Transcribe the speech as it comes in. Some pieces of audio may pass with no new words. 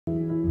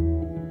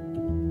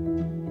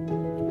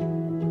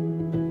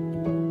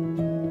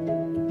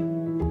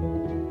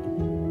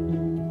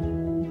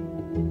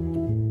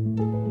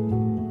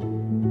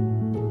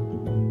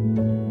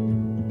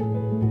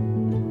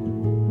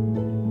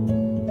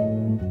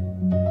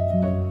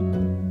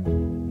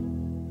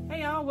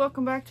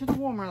welcome back to The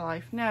Warmer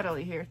Life.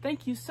 Natalie here.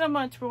 Thank you so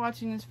much for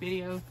watching this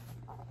video.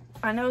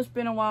 I know it's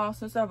been a while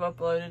since I've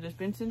uploaded. It's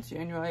been since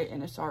January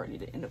and it's already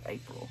the end of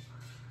April.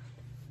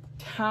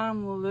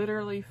 Time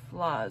literally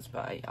flies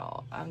by,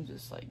 y'all. I'm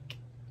just like,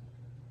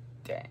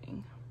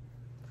 dang.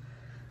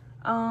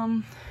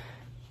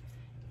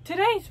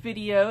 Today's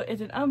video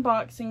is an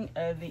unboxing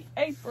of the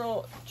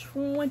April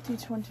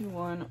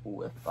 2021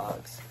 Whiff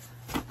box.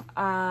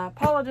 I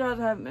apologize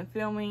I haven't been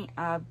filming.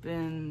 I've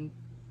been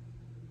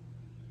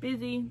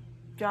busy,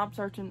 job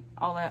searching,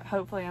 all that.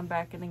 Hopefully I'm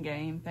back in the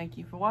game. Thank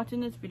you for watching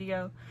this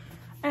video,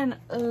 and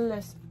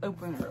let's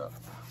open her up.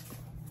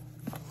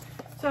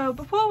 So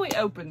before we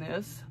open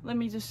this, let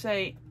me just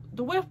say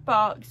the Whiff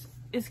box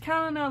is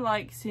kind of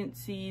like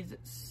Scentsi's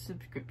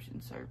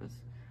subscription service.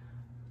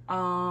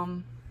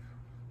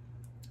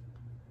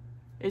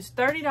 It's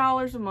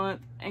 $30 a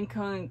month and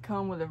can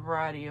come with a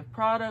variety of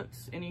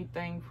products,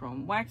 anything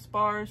from wax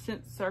bars,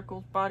 scent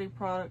circles, body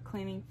product,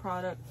 cleaning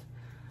products,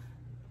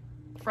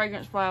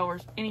 fragrance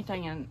flowers,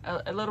 anything, and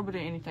a little bit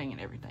of anything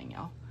and everything,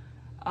 y'all.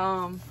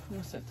 I'm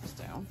gonna set this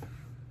down.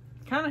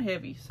 Kind of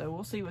heavy, so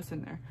we'll see what's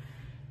in there.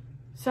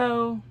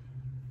 So,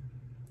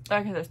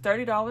 like I said, it's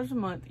 $30 a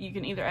month. You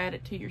can either add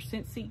it to your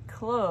Scentsy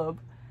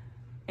club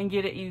and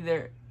get it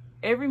either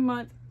every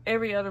month,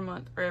 every other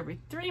month, or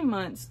every 3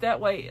 months. That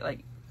way,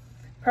 like,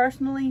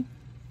 personally,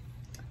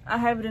 I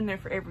have it in there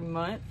for every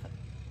month.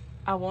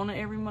 I want it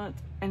every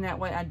month, and that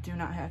way I do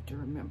not have to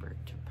remember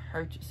to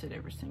purchase it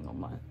every single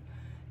month.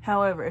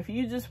 However, if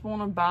you just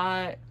want to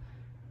buy it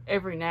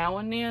every now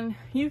and then,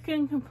 you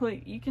can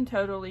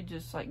totally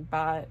just like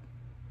buy it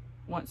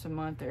once a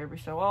month or every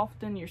so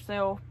often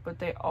yourself, but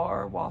they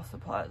are while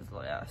supplies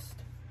last.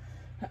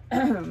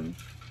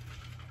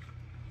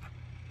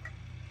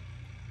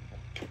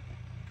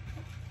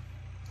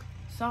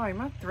 Sorry,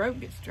 my throat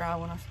gets dry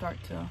when I start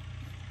to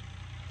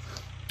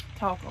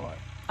talk a lot.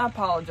 I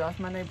apologize.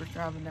 My neighbor's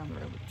driving down the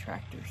road with a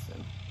tractor, so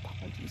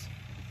apologies.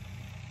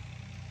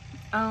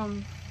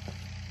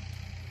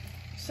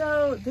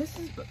 So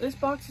this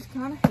box is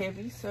kind of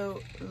heavy,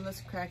 so let's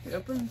crack it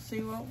open and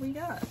see what we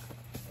got.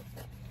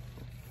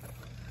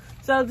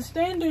 So the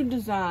standard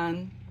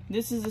design,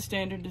 this is the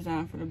standard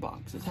design for the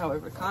boxes.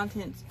 However,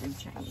 contents do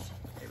change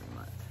every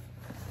month.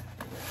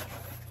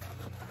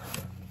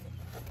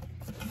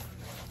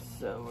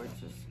 So we're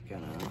just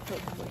gonna,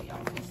 hopefully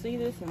y'all can see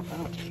this and if I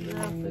don't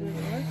drop it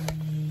anywhere.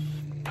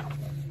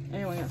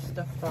 And we got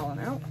stuff falling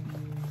out.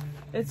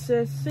 It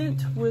says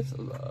Scent with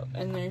Love,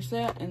 and there's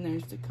that, and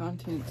there's the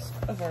contents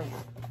of our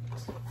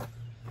box.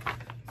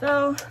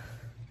 So,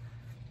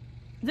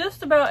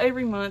 just about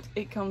every month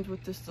it comes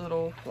with this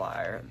little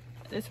flyer.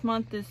 This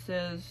month it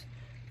says,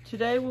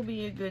 today will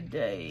be a good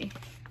day.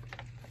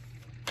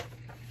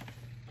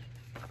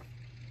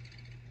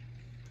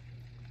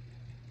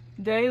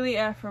 Daily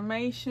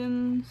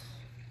affirmations.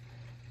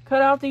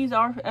 Cut out these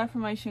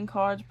affirmation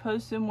cards,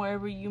 post them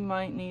wherever you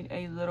might need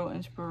a little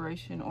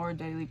inspiration or a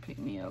daily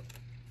pick-me-up.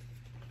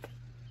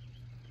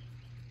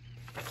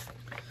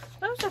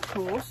 Those are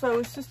cool. So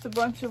it's just a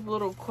bunch of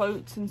little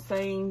quotes and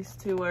sayings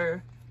to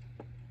where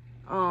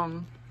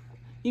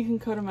you can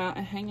cut them out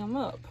and hang them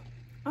up.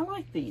 I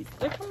like these.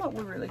 They come up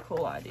with really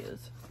cool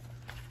ideas.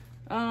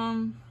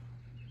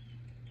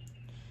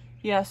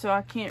 Yeah, so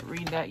I can't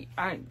read that.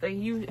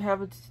 They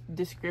have a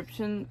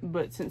description,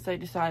 but since they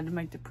decided to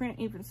make the print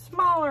even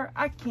smaller,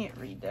 I can't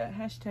read that.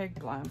 Hashtag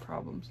blind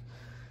problems.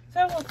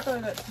 So we'll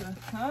throw that to the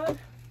side.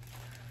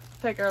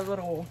 Take our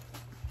little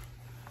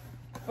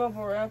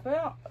bubble wrap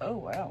out. Oh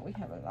wow, we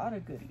have a lot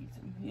of goodies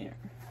in here.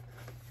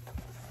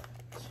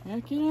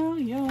 Check it out,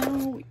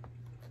 y'all.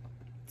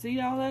 See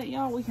all that,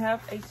 y'all? We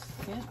have a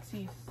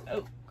Scentsy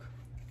soak.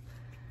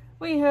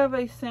 We have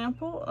a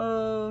sample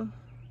of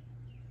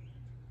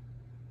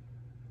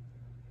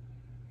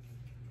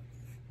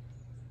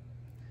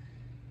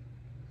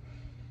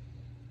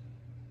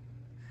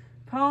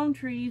Palm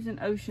Trees and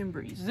Ocean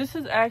Breeze. This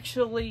is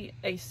actually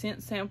a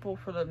scent sample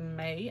for the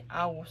May.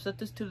 I will set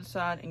this to the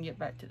side and get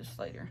back to this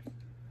later.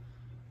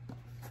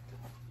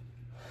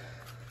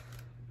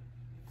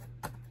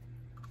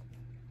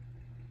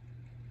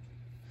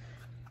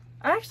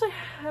 I actually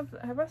have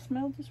I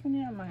smelled this one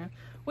yet? I might have.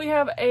 We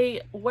have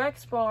a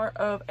wax bar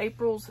of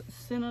April's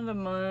Scent of the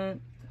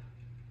Month.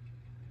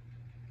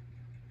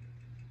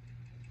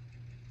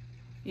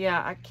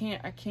 Yeah, I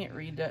can't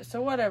read that.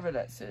 So whatever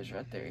that says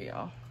right there,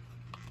 y'all.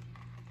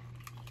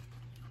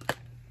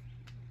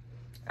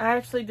 I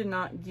actually did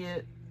not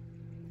get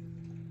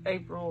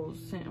April's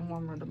Scent and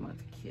Warmer of the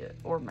Month kit,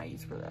 or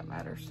May's for that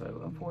matter,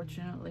 so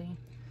unfortunately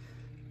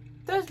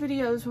those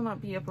videos will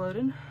not be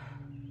uploaded.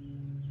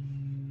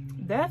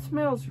 That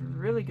smells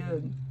really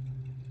good.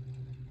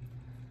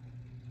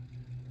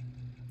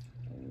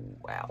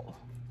 Wow.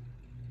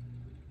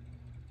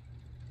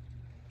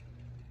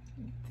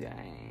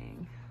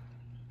 Dang.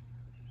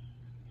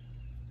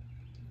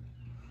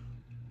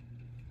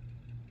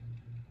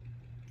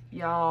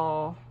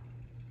 Y'all.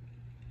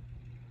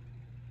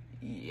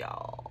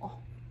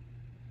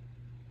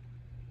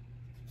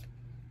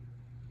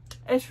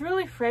 It's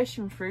really fresh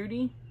and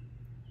fruity.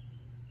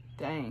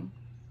 Dang.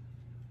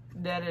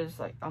 That is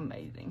like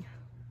amazing.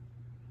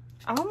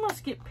 I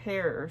almost get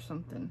pear or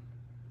something.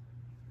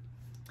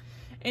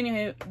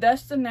 Anywho,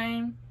 that's the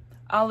name.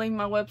 I'll leave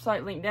my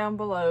website link down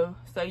below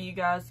so you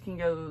guys can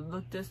go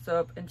look this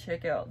up and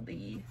check out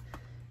the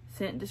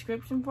scent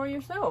description for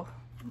yourself.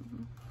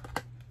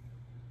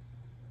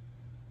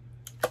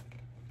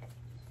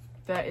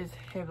 That is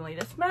heavenly.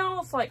 That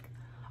smells like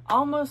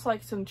almost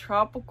like some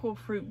tropical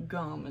fruit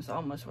gum is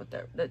almost what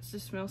that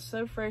just smells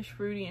so fresh,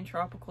 fruity, and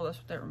tropical. That's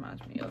what that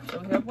reminds me of. So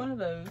we have one of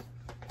those.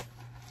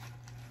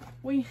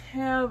 We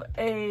have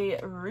a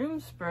room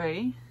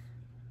spray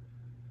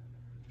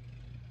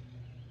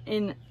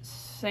in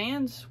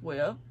Sand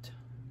Swept.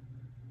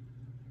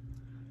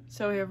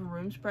 So we have a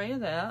room spray of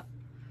that.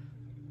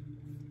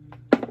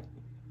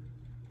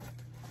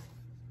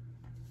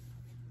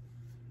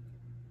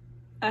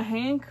 A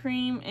hand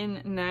cream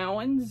in Now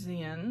and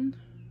Zen.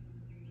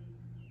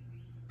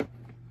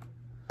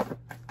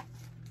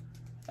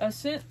 A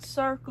scent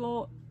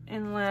circle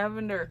in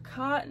Lavender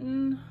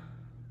Cotton.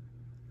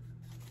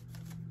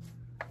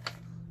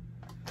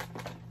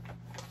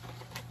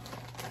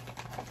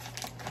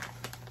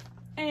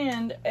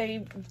 And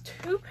a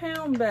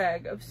 2-pound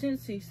bag of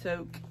Scentsy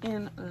Soak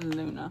in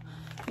Luna.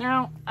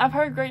 Now, I've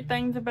heard great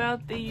things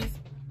about these.